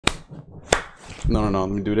No, let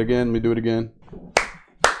me do it again.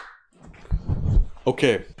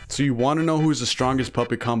 Okay, so you want to know who's the strongest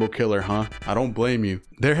puppet combo killer, huh? I don't blame you.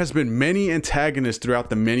 There has been many antagonists throughout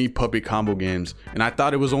the many puppet combo games, and I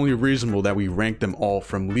thought it was only reasonable that we rank them all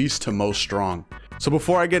from least to most strong. So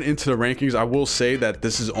before I get into the rankings, I will say that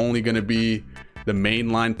this is only going to be the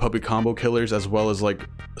mainline puppet combo killers, as well as like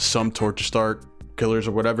some Torture Star killers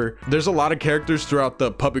or whatever. There's a lot of characters throughout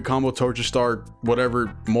the puppet combo, Torture Star,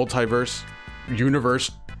 whatever, multiverse,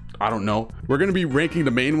 universe, I don't know. We're gonna be ranking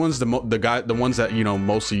the main ones, the ones that, you know,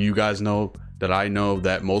 mostly you guys know, that I know,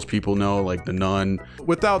 that most people know, like the Nun.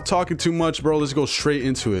 Without talking too much, bro, let's go straight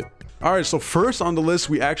into it. All right, so first on the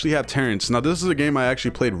list, we actually have Terrence. Now, this is a game I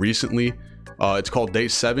actually played recently. It's called Day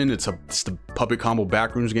 7. It's the puppet combo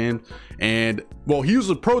backrooms game, and well, he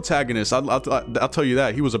was a protagonist. I'll tell you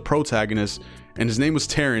that he was a protagonist, and his name was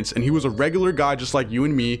Terrence, and he was a regular guy just like you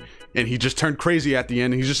and me, and he just turned crazy at the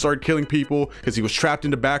end, and he just started killing people because he was trapped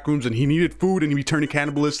in the back rooms and he needed food, and he turned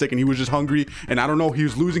cannibalistic, and he was just hungry, and I don't know, he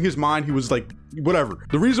was losing his mind. He was like, whatever.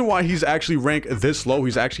 The reason why he's actually ranked this low,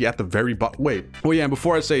 he's actually at the very bottom. Wait, well, yeah, and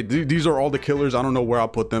before I say these are all the killers, I don't know where I'll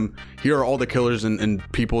put them. Here are all the killers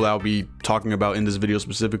and people that I'll be talking about in this video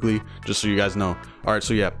specifically, just so you guys know. All right,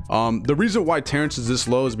 so yeah, the reason why Terrence is this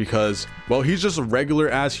low is because, well, he's just a regular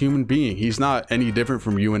ass human being. He's not any different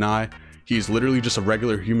from you and I. He's literally just a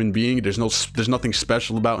regular human being. There's nothing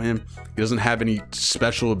special about him. He doesn't have any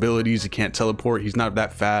special abilities. He can't teleport. He's not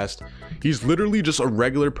that fast. He's literally just a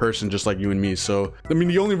regular person, just like you and me. So, I mean,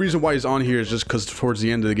 the only reason why he's on here is just because towards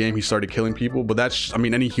the end of the game, he started killing people. But that's, I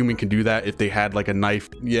mean, any human can do that if they had like a knife.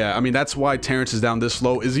 Yeah, I mean, that's why Terrence is down this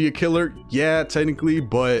low. Is he a killer? Yeah, technically,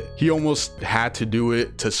 but he almost had to do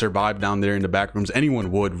it to survive down there in the back rooms.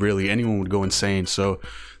 Anyone would, really. Anyone would go insane. So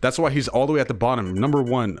that's why he's all the way at the bottom. Number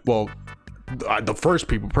one, well, the first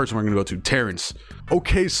person we're gonna go to, Terrence.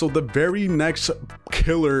 Okay, so the very next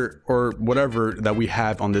killer or whatever that we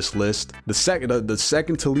have on this list, the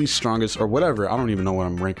second to least strongest or whatever, I don't even know what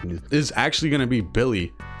I'm ranking, is actually gonna be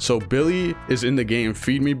Billy. So Billy is in the game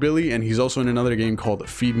Feed Me Billy, and he's also in another game called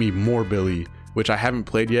Feed Me More Billy, which I haven't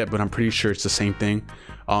played yet, but I'm pretty sure it's the same thing.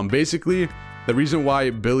 Basically, the reason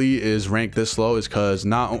why Billy is ranked this low is because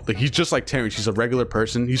he's just like Terrence. He's a regular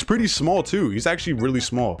person. He's pretty small too. He's actually really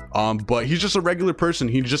small. But he's just a regular person.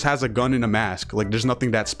 He just has a gun and a mask. Like, there's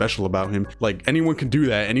nothing that special about him. Like, anyone can do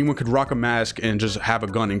that. Anyone could rock a mask and just have a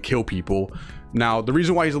gun and kill people. Now, the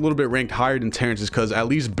reason why he's a little bit ranked higher than Terrence is because at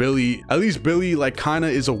least Billy like kind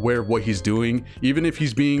of is aware of what he's doing. Even if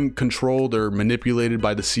he's being controlled or manipulated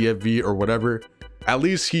by the CFV or whatever, at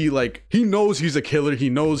least he knows he's a killer. He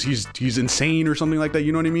knows he's insane or something like that,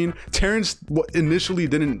 you know what I mean? Terrence initially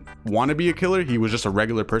didn't want to be a killer. He was just a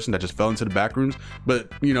regular person that just fell into the back rooms.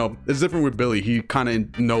 But, you know, it's different with Billy. He kind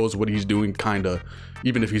of knows what he's doing, kind of,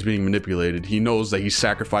 even if he's being manipulated. He knows that he's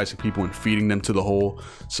sacrificing people and feeding them to the hole.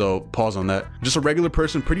 So pause on that. Just a regular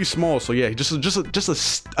person, pretty small. So yeah, just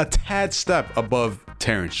a tad step above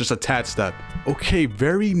Terrence, just a tad step. Okay,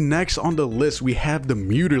 very next on the list, we have the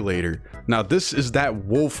Mutilator. Now, this is that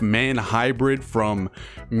wolf-man hybrid from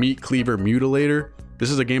Cleaver Mutilator. This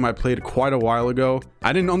is a game I played quite a while ago.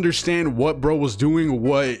 I didn't understand what bro was doing,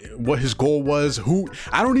 what his goal was.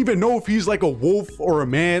 I don't even know if he's like a wolf or a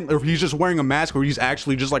man, or if he's just wearing a mask, or he's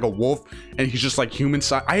actually just like a wolf and he's just like human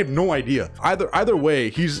size. I have no idea. Either way,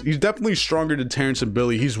 he's definitely stronger than Terrence and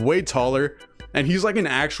Billy. He's way taller. And he's like an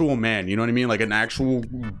actual man, you know what I mean? Like an actual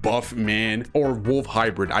buff man or wolf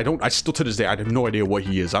hybrid. I still to this day, I have no idea what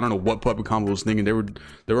he is. I don't know what puppet combo was thinking. They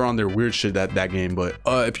were on their weird shit that game. But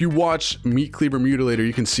if you watch Cleaver Mutilator,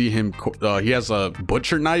 you can see him. He has a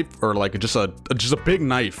butcher knife, or like just a big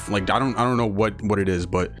knife. Like I don't know what it is,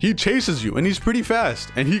 but he chases you and he's pretty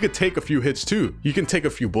fast, and he could take a few hits too. He can take a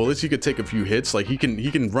few bullets. He could take a few hits. Like he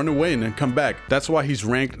can run away and then come back. That's why he's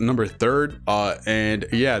ranked number 3rd. And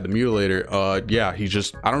yeah, the Mutilator. Yeah, he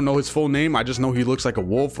just, I don't know his full name. I just know he looks like a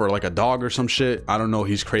wolf or like a dog or some shit. I don't know.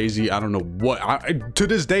 He's crazy. I don't know what. To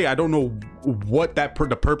this day, I don't know what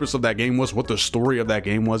the purpose of that game was, what the story of that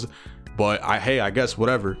game was. But hey, I guess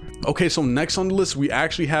whatever. Okay, so next on the list, we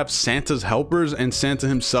actually have Santa's helpers and Santa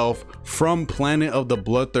himself from Planet of the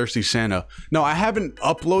Bloodthirsty Santa. Now, I haven't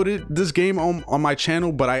uploaded this game on my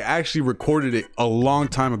channel, but I actually recorded it a long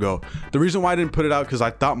time ago. The reason why I didn't put it out because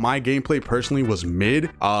I thought my gameplay personally was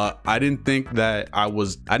mid. I didn't think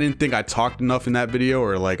I talked enough in that video,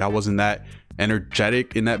 or like I wasn't that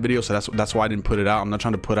energetic in that video, so that's why I didn't put it out. I'm not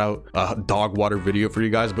trying to put out a dog water video for you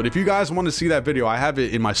guys, but if you guys want to see that video, I have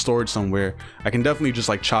it in my storage somewhere. I can definitely just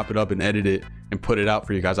like chop it up and edit it and put it out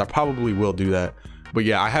for you guys. I probably will do that. But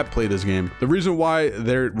yeah, I have played this game. The reason why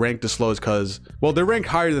they're ranked this low is because, well, they're ranked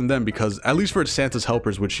higher than them because, at least for Santa's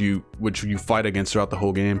helpers, which you fight against throughout the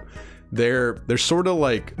whole game, they're sort of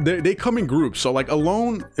like, they come in groups. So like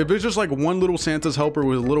alone, if it's just like one little Santa's helper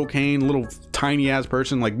with a little cane, little tiny ass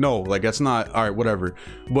person, like no, like that's not, all right, whatever.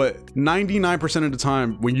 But 99% of the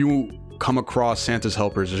time when you come across Santa's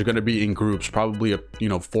helpers, they're going to be in groups, probably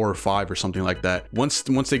 4 or 5 or something like that. Once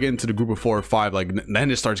they get into the group of 4 or 5, like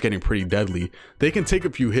then it starts getting pretty deadly. They can take a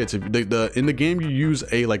few hits. If in the game you use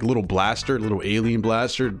a like little blaster, little alien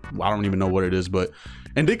blaster, I don't even know what it is, but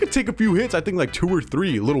and they could take a few hits, I think like 2 or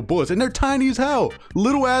 3 little bullets, and they're tiny as hell.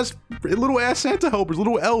 Little ass Santa helpers,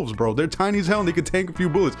 little elves, bro. They're tiny as hell, and they can tank a few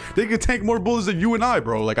bullets. They can tank more bullets than you and I,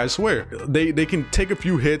 bro. Like I swear, they can take a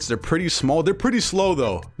few hits. They're pretty small. They're pretty slow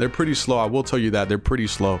though. They're pretty slow. I will tell you that they're pretty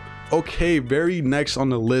slow. Okay, very next on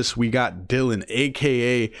the list we got Dylan,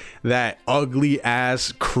 aka that ugly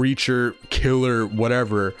ass creature killer,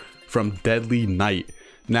 whatever, from Deadly Night.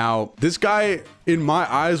 Now, this guy, in my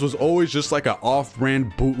eyes, was always just like an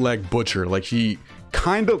off-brand bootleg butcher. Like, he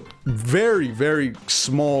kind of very, very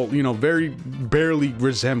small, very barely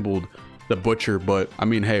resembled the butcher, but I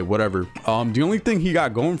mean, hey, whatever. The only thing he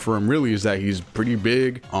got going for him really is that he's pretty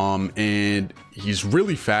big, and he's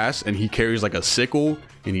really fast, and he carries like a sickle,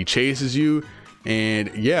 and he chases you, and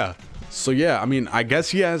yeah. So yeah, I mean, I guess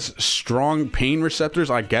he has strong pain receptors,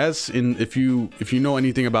 I guess. And if you know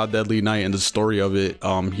anything about Deadly Night and the story of it,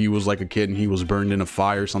 he was like a kid and he was burned in a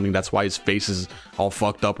fire or something. That's why his face is all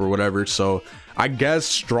fucked up or whatever. So I guess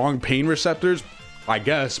strong pain receptors, I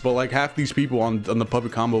guess. But like half these people on the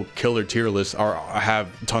Puppet Combo Killer tier list have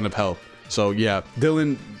a ton of health. So yeah,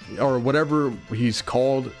 Dylan, or whatever he's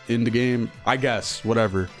called in the game, I guess,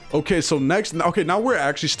 whatever. Okay, so next, okay, now we're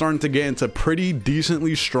actually starting to get into pretty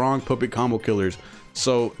decently strong Puppet Combo killers.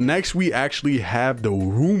 So next we actually have the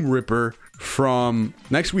Room Ripper from,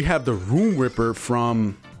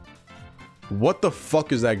 what the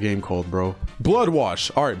fuck is that game called, bro?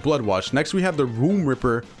 Bloodwash. All right, Bloodwash. Next we have the Room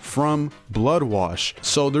Ripper from Bloodwash.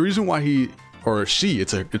 So the reason why he, or she,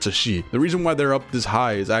 it's a she. The reason why they're up this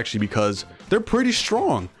high is actually because they're pretty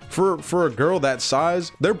strong. For a girl that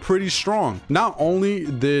size, they're pretty strong. Not only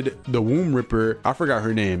did the Womb Ripper, I forgot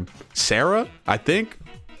her name, Sarah, I think.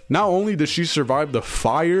 Not only did she survive the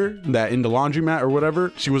fire that in the laundromat or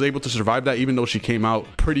whatever, she was able to survive that even though she came out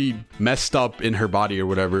pretty messed up in her body or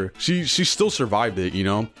whatever. She still survived it,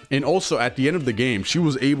 And also at the end of the game, she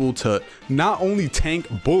was able to not only tank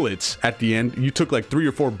bullets at the end, you took like 3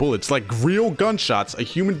 or 4 bullets, like real gunshots, a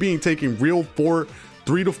human being taking real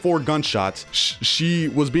 3 to 4 gunshots. She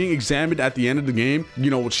was being examined at the end of the game.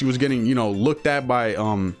 She was getting, looked at by,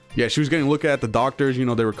 she was getting looked at the doctors,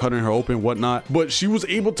 they were cutting her open, whatnot. But she was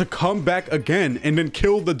able to come back again and then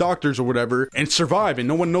kill the doctors or whatever and survive. And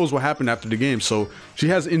no one knows what happened after the game. So she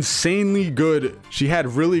has she had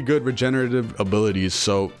really good regenerative abilities.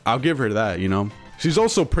 So I'll give her that, She's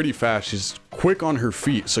also pretty fast. She's quick on her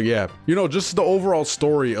feet. So yeah, just the overall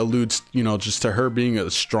story alludes, just to her being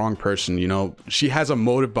a strong person. She has a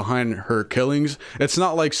motive behind her killings. It's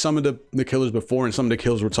not like some of the killers before and some of the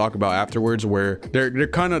kills we'll talk about afterwards where they're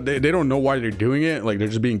kind of, they don't know why they're doing it. Like they're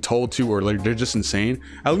just being told to, or like they're just insane.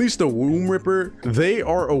 At least the Womb Ripper, they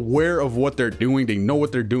are aware of what they're doing. They know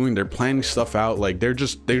what they're doing. They're planning stuff out. Like they're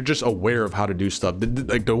just aware of how to do stuff.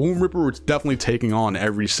 Like the Womb Ripper was definitely taking on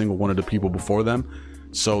every single one of the people before them.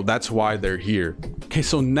 So that's why they're here. Okay,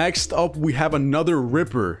 so next up we have another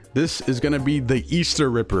Ripper. This is gonna be the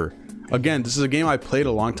Easter Ripper. Again, this is a game I played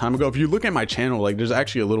a long time ago. If you look at my channel, like there's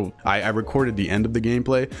actually a little, I recorded the end of the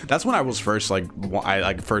gameplay. That's when I was first,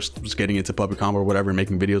 I first was getting into Puppet Combo or whatever,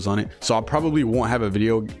 making videos on it. So I probably won't have a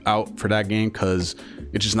video out for that game because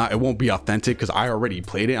it's just not, it won't be authentic because I already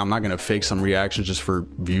played it. I'm not gonna fake some reactions just for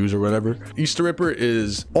views or whatever. Easter Ripper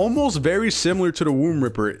is almost very similar to the Womb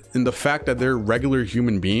Ripper in the fact that they're regular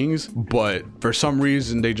human beings, but for some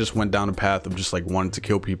reason they just went down a path of just like wanting to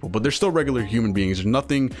kill people, but they're still regular human beings. There's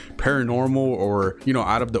nothing paranormal or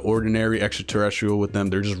out of the ordinary extraterrestrial with them.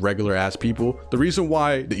 They're just regular ass people. The reason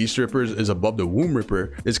why the Easter Ripper is above the Womb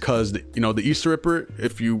Ripper is because the Easter Ripper,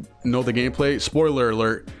 if you know the gameplay, spoiler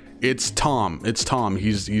alert, it's Tom.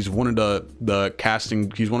 He's one of the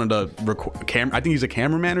casting, he's one of the I think he's a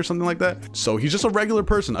cameraman or something like that. So he's just a regular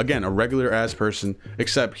person, again, a regular ass person,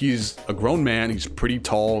 except he's a grown man. He's pretty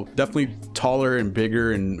tall, definitely taller and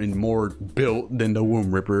bigger and more built than the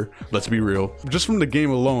Womb Ripper. Let's be real. Just from the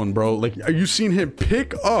game alone, bro, like, are you seeing him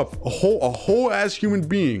pick up a whole ass human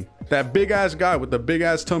being? That big ass guy with the big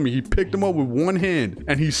ass tummy, he picked him up with one hand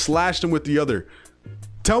and he slashed him with the other.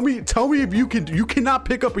 Tell me if you cannot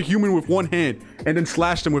pick up a human with one hand and then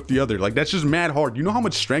slashed him with the other. Like, that's just mad hard. You know how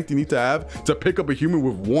much strength you need to have to pick up a human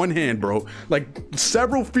with one hand, bro? Like,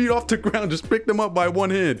 several feet off the ground, just pick them up by one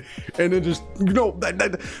hand, and then just, you know,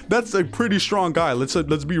 that's a pretty strong guy.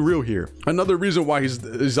 Let's be real here. Another reason why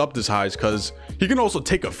he's up this high is because he can also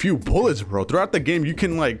take a few bullets, bro. Throughout the game, you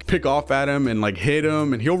can like pick off at him and like hit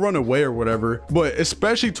him, and he'll run away or whatever. But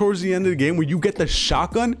especially towards the end of the game, when you get the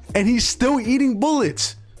shotgun and he's still eating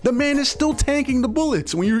bullets. The man is still tanking the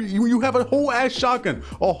bullets when you have a whole ass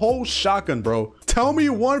shotgun, bro. Tell me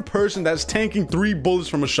one person that's tanking 3 bullets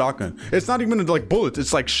from a shotgun. It's not even like bullets,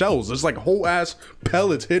 it's like shells. It's like whole ass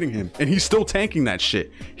pellets hitting him, and he's still tanking that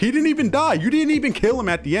shit. He didn't even die. You didn't even kill him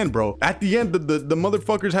at the end, bro. At the end, the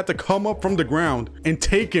motherfuckers had to come up from the ground and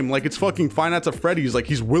take him like it's fucking Five Nights at Freddy's, like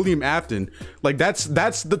he's William Afton. Like that's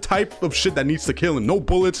the type of shit that needs to kill him. No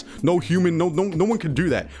bullets, no human, no one can do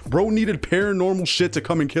that. Bro needed paranormal shit to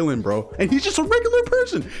come and kill him, bro. And he's just a regular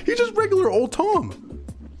person. He's just regular old Tom.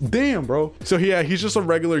 Damn, bro. So yeah, he's just a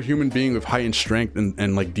regular human being with heightened strength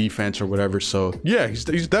and like defense or whatever. So yeah,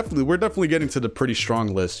 we're definitely getting to the pretty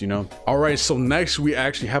strong list, you know. All right, so next we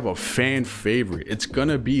actually have a fan favorite. It's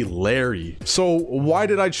gonna be Larry. So why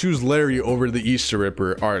did I choose Larry over the Easter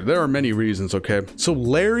Ripper? All right, there are many reasons, okay? So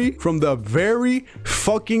Larry, from the very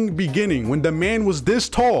fucking beginning, when the man was this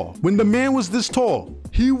tall,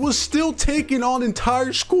 he was still taking on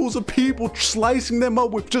entire schools of people, slicing them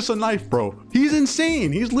up with just a knife, bro. He's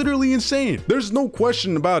insane. He's literally insane. There's no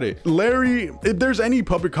question about it. Larry, if there's any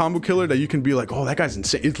puppet combo killer that you can be like, oh, that guy's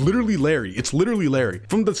insane, it's literally Larry. It's literally Larry.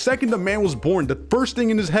 From the second the man was born, the first thing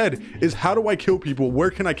in his head is, how do I kill people?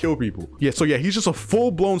 Where can I kill people? Yeah, so yeah, he's just a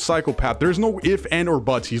full-blown psychopath. There's no if, and, or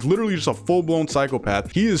buts. He's literally just a full-blown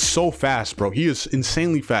psychopath. He is so fast, bro. He is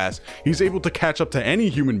insanely fast. He's able to catch up to any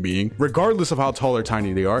human being, regardless of how tall or tiny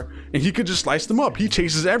they are, and he could just slice them up. He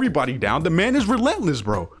chases everybody down. The man is relentless,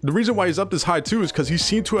 bro. The reason why he's up this high too is because he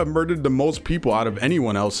seemed to have murdered the most people out of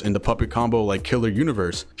anyone else in the puppet combo like killer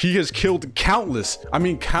universe. He has killed countless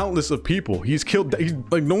of people.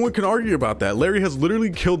 Like, no one can argue about that. Larry has literally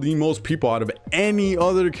killed the most people out of any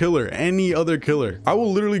other killer. I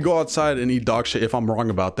will literally go outside and eat dog shit if I'm wrong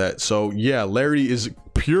about that. So yeah, Larry is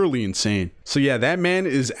purely insane. So yeah, that man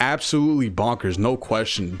is absolutely bonkers, no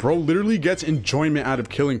question. Bro literally gets enjoyment out of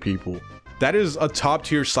killing people. That is a top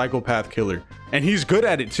tier psychopath killer, and he's good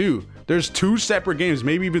at it too. There's 2 separate games,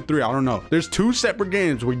 maybe even 3, I don't know. There's 2 separate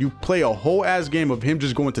games where you play a whole ass game of him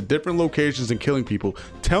just going to different locations and killing people.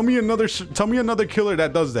 Tell me another killer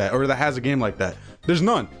that does that, or that has a game like that. There's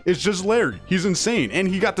none. It's just Larry. He's insane. And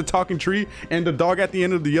he got the talking tree and the dog at the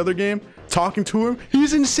end of the other game talking to him.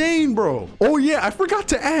 He's insane, bro. Oh yeah, I forgot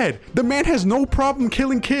to add, the man has no problem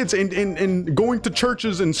killing kids and going to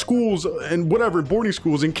churches and schools and whatever, boarding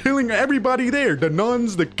schools, and killing everybody there. The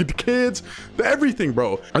nuns, the kids, everything,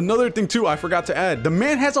 bro. Another thing too, I forgot to add, the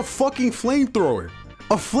man has a fucking flamethrower.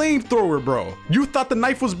 A flamethrower, bro. You thought the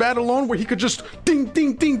knife was bad alone, where he could just ding,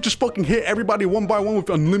 ding, ding, just fucking hit everybody one by one with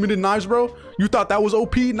unlimited knives, bro? You thought that was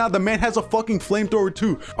OP? Now the man has a fucking flamethrower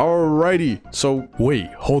too. Alrighty. So wait,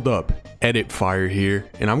 hold up. Edit fire here,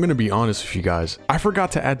 and I'm gonna be honest with you guys. I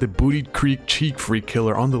forgot to add the Booty Creek Cheek Freak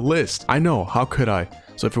killer on the list. I know, how could I?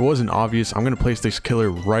 So if it wasn't obvious, I'm gonna place this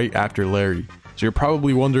killer right after Larry. So you're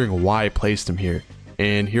probably wondering why I placed him here.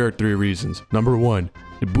 And here are 3 reasons. Number 1,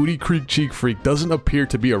 the Booty Creek Cheek Freak doesn't appear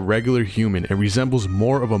to be a regular human and resembles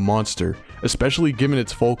more of a monster, especially given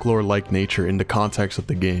its folklore-like nature in the context of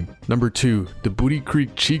the game. Number 2, the Booty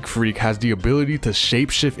Creek Cheek Freak has the ability to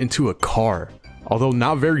shapeshift into a car. Although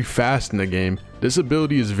not very fast in the game, this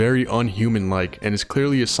ability is very unhuman-like and is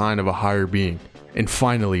clearly a sign of a higher being. And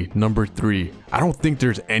finally, number 3, I don't think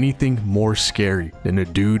there's anything more scary than a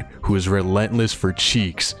dude who is relentless for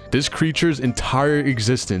cheeks. This creature's entire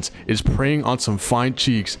existence is preying on some fine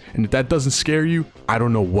cheeks, and if that doesn't scare you, I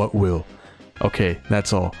don't know what will. Okay,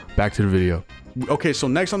 that's all. Back to the video. Okay, so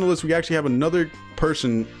next on the list, we actually have another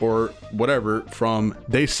person or whatever from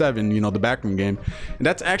day 7, you know, the backroom game, and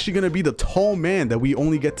that's actually going to be the tall man that we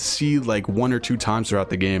only get to see like 1 or 2 times throughout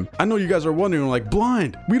the game. I know you guys are wondering, like,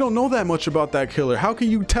 Blind, we don't know that much about that killer. How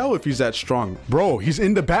can you tell if he's that strong? Bro, he's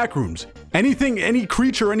in the backrooms. Any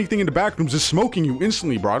creature, anything in the backrooms is smoking you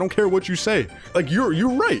instantly, bro. I don't care what you say. Like, you're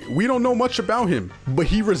right. We don't know much about him, but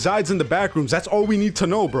he resides in the backrooms. That's all we need to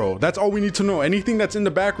know, bro. That's all we need to know. Anything that's in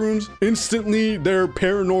the backrooms, instantly they're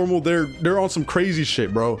paranormal. They're on some crazy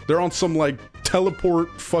shit, bro. They're on some like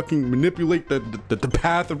teleport, fucking manipulate the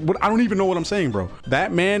path of what, I don't even know what I'm saying, bro.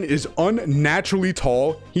 That man is unnaturally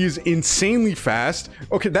tall. He is insanely fast.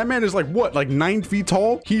 Okay, that man is like what, like 9 feet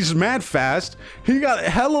tall? He's mad fast. He got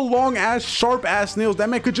hella long ass, sharp ass nails. That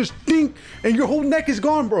man could just dink and your whole neck is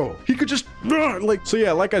gone, bro. He could just like, so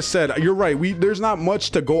yeah, like I said, you're right. There's not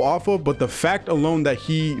much to go off of, but the fact alone that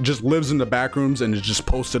he just lives in the back rooms and is just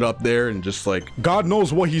posted up there and just like, God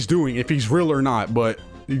knows what he's doing, if he's real or not, but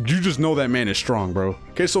you just know that man is strong, bro.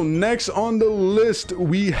 Okay, so next on the list,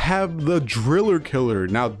 we have the Driller Killer.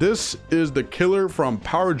 Now, this is the killer from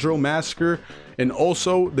Power Drill Massacre, and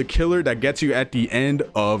also the killer that gets you at the end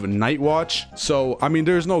of Night Watch. So, I mean,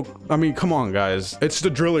 come on, guys. It's the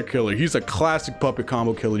Driller Killer. He's a classic puppet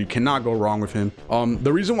combo killer. You cannot go wrong with him.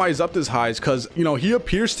 The reason why he's up this high is because, you know, he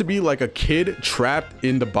appears to be like a kid trapped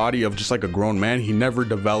in the body of just like a grown man. He never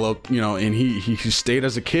developed, you know, and he stayed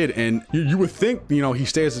as a kid. And you would think, you know, he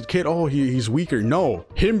stayed as a kid, oh, he's weaker. No,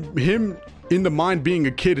 him in the mind being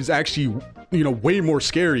a kid is actually, you know, way more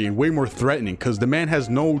scary and way more threatening, because the man has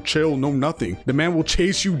no chill, no nothing. The man will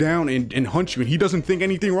chase you down and hunt you, and he doesn't think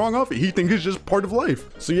anything wrong of it. He thinks it's just part of life.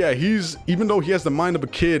 So yeah, even though he has the mind of a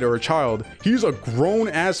kid or a child, he's a grown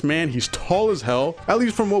ass man. He's tall as hell. At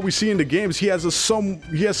least from what we see in the games, he has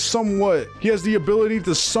the ability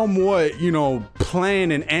to somewhat, you know,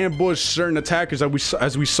 plan and ambush certain attackers,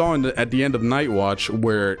 as we saw at the end of Night Watch,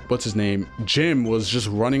 where what's his name, Jim, was just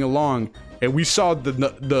running along. And we saw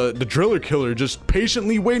the Driller Killer just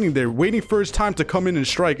patiently waiting there, waiting for his time to come in and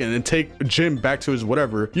strike and then take Jim back to his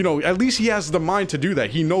whatever. You know, at least he has the mind to do that.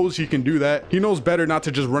 He knows he can do that. He knows better not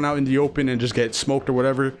to just run out in the open and just get smoked or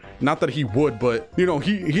whatever. Not that he would, but, you know,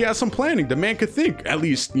 he has some planning. The man could think, at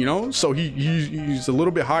least, you know? So he's a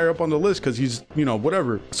little bit higher up on the list because he's, you know,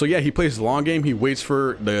 whatever. So yeah, he plays the long game. He waits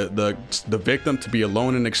for the victim to be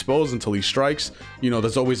alone and exposed until he strikes. You know,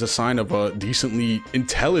 there's always a sign of a decently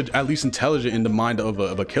intelligent, at least intelligent in the mind of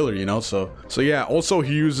a killer, you know? So yeah, also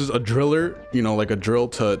he uses a driller, you know, like a drill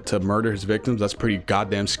to murder his victims. That's pretty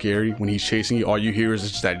goddamn scary. When he's chasing you, all you hear is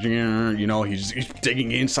just that, you know, he's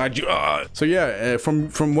digging inside you. So yeah,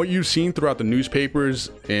 from what you've seen throughout the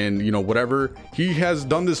newspapers and, you know, whatever, he has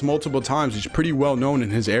done this multiple times. He's pretty well known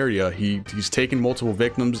in his area. He's taken multiple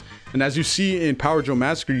victims, and as you see in Power Drill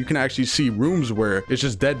Massacre, you can actually see rooms where it's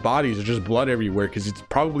just dead bodies, there's just blood everywhere, because it's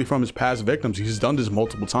probably from his past victims. He's done this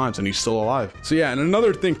multiple times and he's still alive. So yeah, and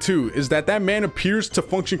another thing too is that man appears to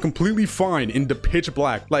function completely fine in the pitch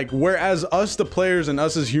black. Like, whereas us, the players, and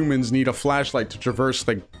us as humans need a flashlight to traverse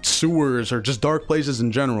like sewers or just dark places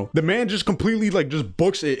in general, the man just completely like just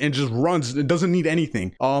books it and just runs. It doesn't need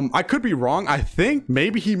anything. I could be wrong. I think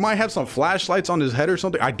maybe he might have some flashlights on his head or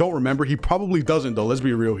something. I don't remember. He probably doesn't though. Let's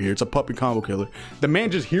be real here. It's a puppy combo killer. The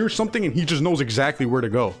man just hears something and he just knows exactly where to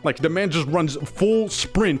go. Like, the man just runs full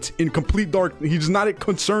sprint in complete dark. He's not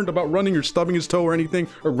concerned about running or stubbing his toe or anything,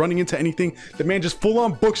 or running into anything. The man just full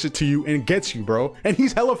on books it to you and gets you, bro. And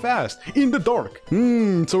he's hella fast in the dark.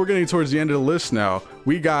 So we're getting towards the end of the list now.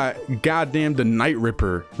 We got goddamn the Night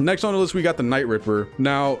Ripper. Next on the list, we got the Night Ripper.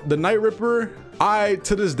 Now, the Night Ripper, I,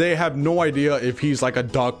 to this day, have no idea if he's like a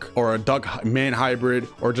duck or a duck man hybrid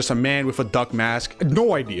or just a man with a duck mask.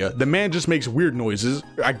 No idea. The man just makes weird noises.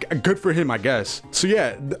 Good for him, I guess. So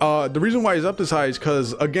yeah, the reason why he's up this high is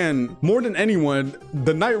because, again, more than anyone,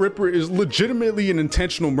 the Night Ripper is legitimately an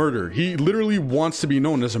intentional murder. He literally wants to be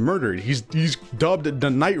known as a murderer. He's dubbed the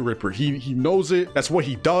Night Ripper. He knows it. That's what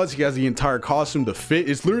he does. He has the entire costume to fit.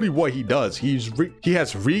 It's literally what he does. He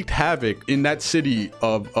has wreaked havoc in that city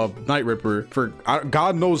of Night Ripper for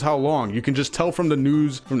God knows how long. You can just tell from the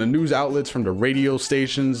news outlets, from the radio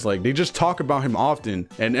stations. Like, they just talk about him often,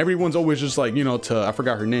 and everyone's always just like, you know, I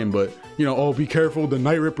forgot her name, but, you know, oh, be careful, the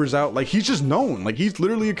Night Ripper's out. Like, he's just known. Like, he's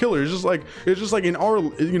literally a killer. It's just like in our,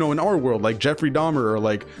 you know, in our world, like Jeffrey Dahmer or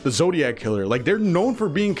like the Zodiac Killer. Like, they're known for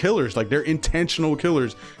being killers. Like, they're intentional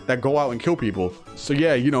killers that go out and kill people. So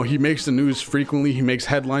yeah, you know, he makes the news frequently. He makes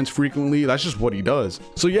headlines frequently. That's just what he does.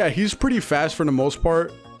 So yeah, he's pretty fast for the most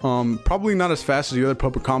part. Probably not as fast as the other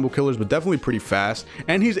puppet combo killers, but definitely pretty fast.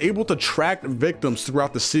 And he's able to track victims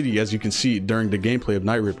throughout the city, as you can see during the gameplay of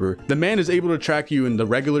Night Ripper. The man is able to track you in the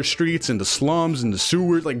regular streets, in the slums, in the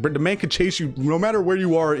sewers. Like, the man can chase you no matter where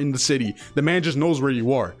you are in the city. The man just knows where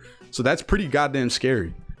you are. So that's pretty goddamn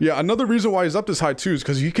scary. Yeah, another reason why he's up this high too is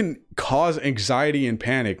because he can cause anxiety and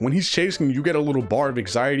panic. When he's chasing you, get a little bar of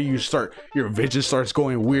anxiety, your vision starts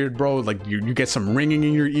going weird, bro. Like you get some ringing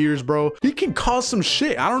in your ears, bro. He can cause some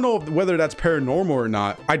shit. I don't know whether that's paranormal or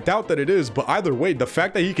not. I doubt that it is, but either way, the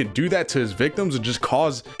fact that he can do that to his victims and just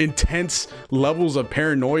cause intense levels of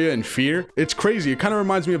paranoia and fear, it's crazy. It kind of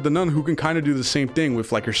reminds me of the nun, who can kind of do the same thing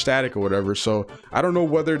with like her static or whatever. So I don't know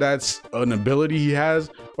whether that's an ability he has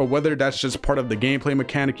or whether that's just part of the gameplay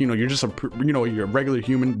mechanic. You know, you're just you're a regular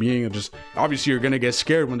human being, and just obviously you're gonna get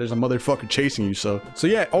scared when there's a motherfucker chasing you. So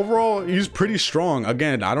yeah, overall he's pretty strong.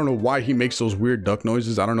 Again, I don't know why he makes those weird duck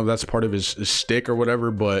noises. I don't know if that's part of his stick or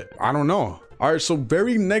whatever, but I don't know. All right, so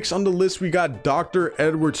very next on the list, we got Dr.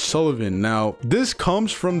 Edward Sullivan. Now, this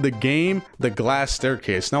comes from the game, The Glass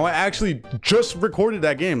Staircase. Now, I actually just recorded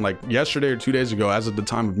that game like yesterday or 2 days ago, as of the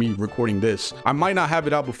time of me recording this. I might not have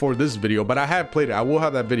it out before this video, but I have played it. I will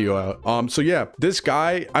have that video out. So yeah, this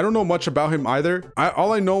guy, I don't know much about him either.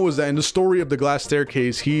 All I know is that in the story of The Glass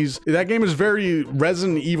Staircase, that game is very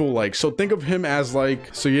Resident Evil-like. So think of him as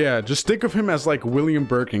like, just think of him as like William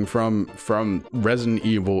Birkin from Resident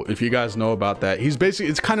Evil, if you guys know about that. He's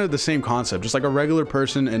basically, it's kind of the same concept, just like a regular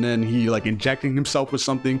person, and then he like injecting himself with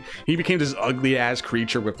something. He became this ugly ass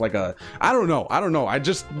creature with like a, I don't know. I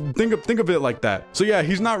just think of it like that. So yeah,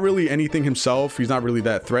 he's not really anything himself. He's not really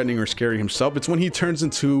that threatening or scary himself. It's when he turns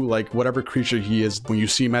into like whatever creature he is, when you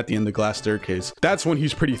see him at the end of The Glass Staircase, that's when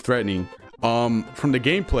he's pretty threatening. From the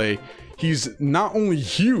gameplay, he's not only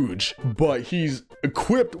huge, but he's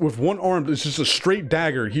equipped with one arm. It's just a straight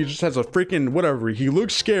dagger. He just has a freaking whatever. He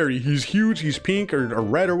looks scary. He's huge. He's pink or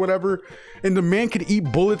red or whatever. And the man could eat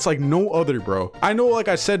bullets like no other, bro. I know, like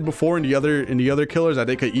I said before in the other killers, that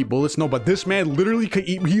they could eat bullets. No, but this man literally could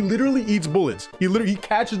eat. He literally eats bullets. He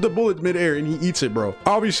catches the bullet midair and he eats it, bro.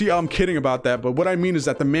 Obviously, I'm kidding about that, but what I mean is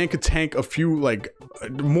that the man could tank a few, like,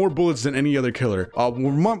 more bullets than any other killer.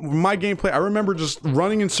 My gameplay, I remember just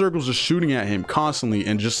running in circles, just shooting at him constantly,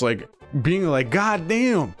 and just like being like, God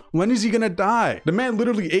damn, when is he gonna die? The man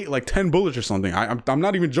literally ate like 10 bullets or something. I'm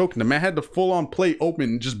not even joking. The man had the full-on plate open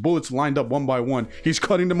and just bullets lined up one by one. He's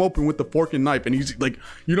cutting them open with the fork and knife, and he's like,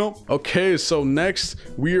 you know. Okay, so next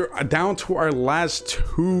we're down to our last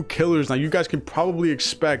two killers. Now you guys can probably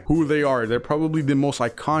expect who they are. They're probably the most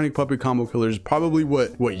iconic puppet combo killers, probably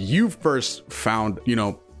what you first found, you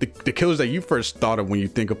know, the killers that you first thought of when you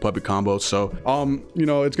think of puppet combos. So you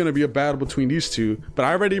know, it's gonna be a battle between these two, but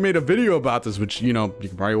I already made a video about this, which, you know, you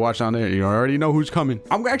can probably watch on there. You already know who's coming.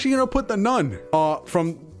 I'm actually gonna put the nun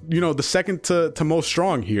from, you know, the second to most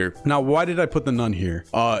strong here. Now, why did I put the nun here?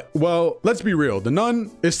 Well, let's be real. The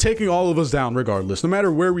nun is taking all of us down regardless, no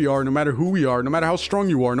matter where we are, no matter who we are, no matter how strong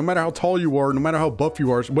you are, no matter how tall you are, no matter how buff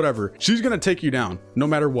you are, whatever. She's gonna take you down no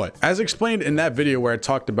matter what. As explained in that video where I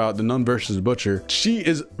talked about the nun versus butcher, she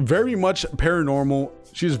is very much paranormal.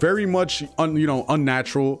 She's very much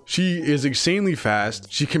unnatural. She is insanely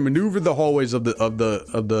fast. She can maneuver the hallways of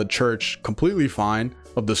the church completely fine,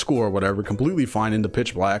 of the school or whatever, completely fine in the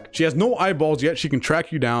pitch black. She has no eyeballs, yet she can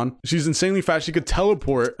track you down. She's insanely fast. She could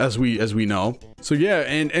teleport, as we know. So yeah,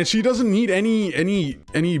 and she doesn't need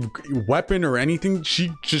any weapon or anything.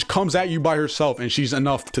 She just comes at you by herself, and she's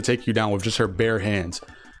enough to take you down with just her bare hands.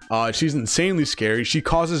 She's insanely scary. She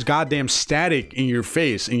causes goddamn static in your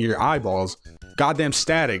face, in your eyeballs. Goddamn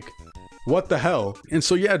static. What the hell? And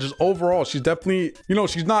so yeah, just overall, she's definitely, you know,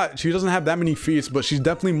 she doesn't have that many feats, but she's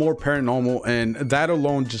definitely more paranormal, and that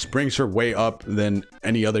alone just brings her way up than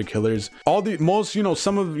any other killers.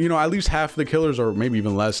 Some of, you know, at least half of the killers, or maybe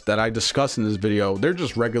even less, that I discussed in this video, they're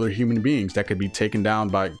just regular human beings that could be taken down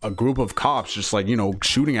by a group of cops, just like, you know,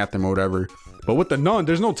 shooting at them or whatever. But with the nun,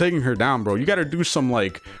 there's no taking her down, bro. You gotta do some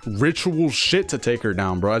like ritual shit to take her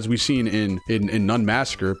down, bro, as we've seen in Nun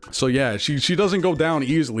Massacre. So yeah, she doesn't go down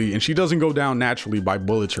easily, and she doesn't go down naturally by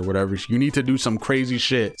bullets or whatever. You need to do some crazy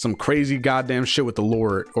shit, some crazy goddamn shit with the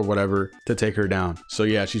lore or whatever to take her down. So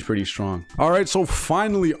yeah, she's pretty strong. All right, so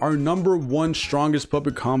finally, our #1 strongest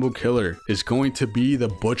puppet combo killer is going to be the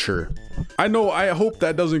Butcher. I hope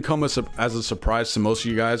that doesn't come as a surprise to most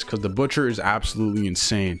of you guys, because the Butcher is absolutely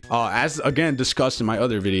insane. As again discussed in my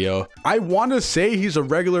other video, I want to say he's a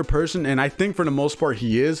regular person, and I think for the most part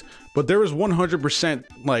he is, but there is 100%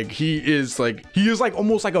 like he is like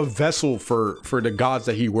almost like a vessel for the gods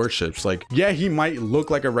that he worships. Like, yeah, he might look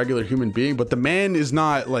like a regular human being, but the man is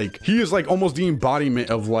not. Like, he is like almost the embodiment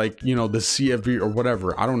of, like, you know, the CFV or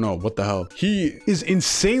whatever. I don't know what the hell. He is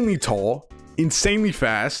insanely tall. insanely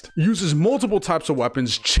fast, uses multiple types of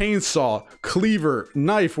weapons, chainsaw, cleaver,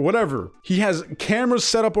 knife, whatever. He has cameras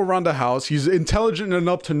set up around the house. He's intelligent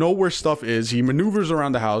enough to know where stuff is. He maneuvers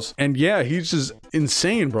around the house. And yeah, he's just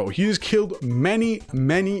insane, bro. He has killed many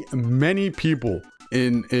people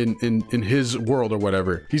in his world or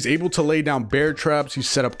whatever. He's able to lay down bear traps. He's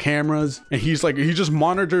set up cameras, and he just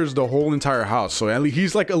monitors the whole entire house. So at least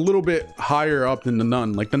he's like a little bit higher up than the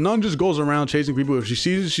nun. Like the nun just goes around chasing people. If she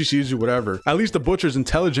sees you, she sees you, whatever. At least the butcher's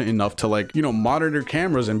intelligent enough to, like, you know, monitor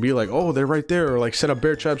cameras and be like, oh, they're right there, or like set up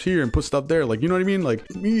bear traps here and put stuff there. Like, you know what I mean? Like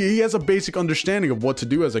he has a basic understanding of what to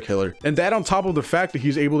do as a killer. And that on top of the fact that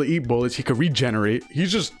he's able to eat bullets, he could regenerate.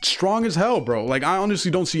 He's just strong as hell, bro. Like I honestly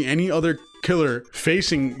don't see any other killer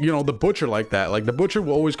facing, you know, the butcher like that. Like the butcher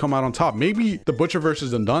will always come out on top. Maybe the butcher versus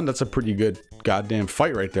the nun, that's a pretty good goddamn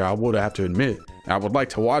fight right there. I would have to admit, I would like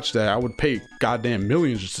to watch that. I would pay goddamn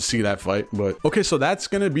millions just to see that fight. But okay, so that's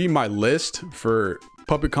gonna be my list for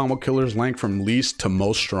puppet combo killers ranked from least to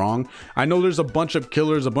most strong. I know there's a bunch of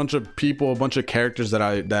killers, a bunch of people, a bunch of characters that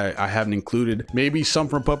I haven't included. Maybe some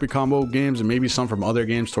from puppet combo games and maybe some from other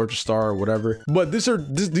games, Torture Star or whatever. But these are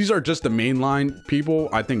just the mainline people.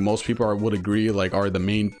 I think most people would agree, like, are the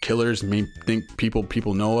main killers, main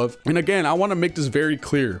people know of. And again, I want to make this very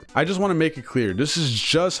clear. I just want to make it clear. This is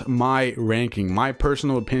just my ranking, my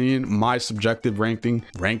personal opinion, my subjective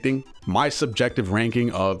ranking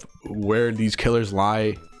of where these killers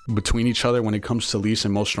lie between each other when it comes to least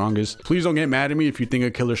and most strongest. Please don't get mad at me if you think a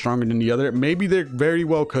killer's stronger than the other. Maybe they very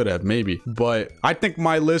well could have, maybe. But I think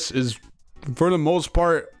my list is, for the most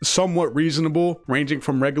part, somewhat reasonable, ranging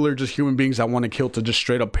from regular just human beings I want to kill to just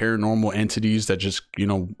straight up paranormal entities that just, you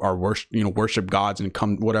know, are worship gods and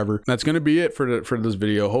come whatever. That's gonna be it for this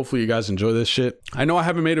video. Hopefully you guys enjoy this shit. I know I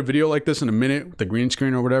haven't made a video like this in a minute with the green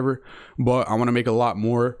screen or whatever, but I want to make a lot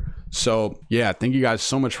more. So yeah, thank you guys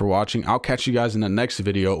so much for watching. I'll catch you guys in the next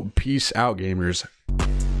video. Peace out, gamers.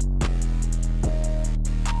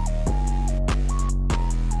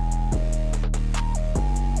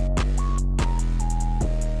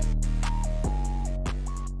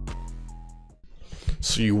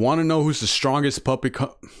 So you want to know who's the strongest puppet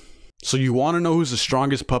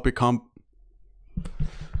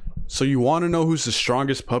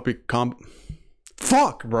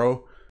Fuck, bro.